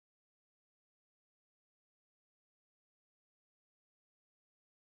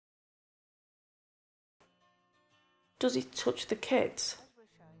Does he touch the kids?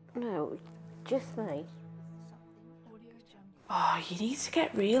 No, just me. Oh, you need to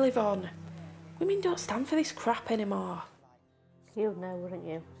get real, Yvonne. Women don't stand for this crap anymore. You'd know, wouldn't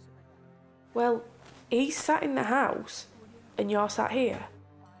you? Well, he's sat in the house and you're sat here.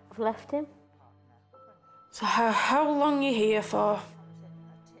 I've left him. So how long are you here for?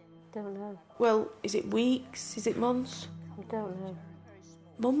 Don't know. Well, is it weeks? Is it months? I don't know.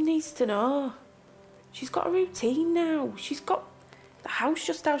 Mum needs to know. She's got a routine now. She's got the house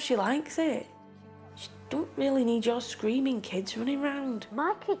just how she likes it. She don't really need your screaming kids running round.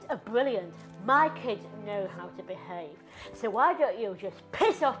 My kids are brilliant. My kids know how to behave. So why don't you just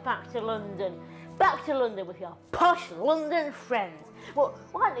piss off back to London? Back to London with your posh London friends. Well,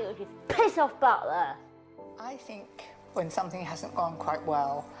 why don't you just piss off back there? I think when something hasn't gone quite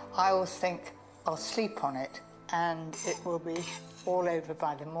well, I always think I'll sleep on it and it will be all over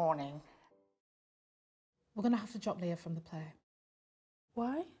by the morning. We're going to have to drop Leah from the play.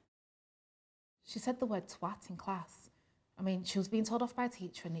 Why? She said the word twat in class. I mean, she was being told off by a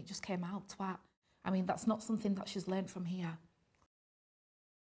teacher and it just came out, twat. I mean, that's not something that she's learned from here.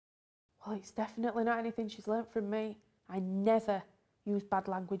 Well, it's definitely not anything she's learnt from me. I never use bad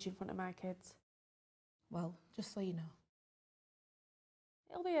language in front of my kids. Well, just so you know.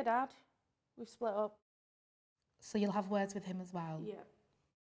 It'll be her dad. We've split up. So you'll have words with him as well? Yeah.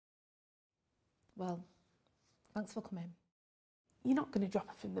 Well, thanks for coming. You're not going to drop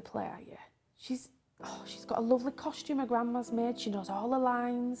her from the play, are you? She's got a lovely costume her grandma's made. She knows all her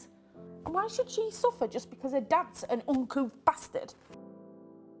lines. And why should she suffer just because her dad's an uncouth bastard?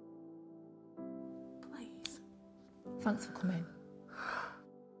 Please. Thanks for coming.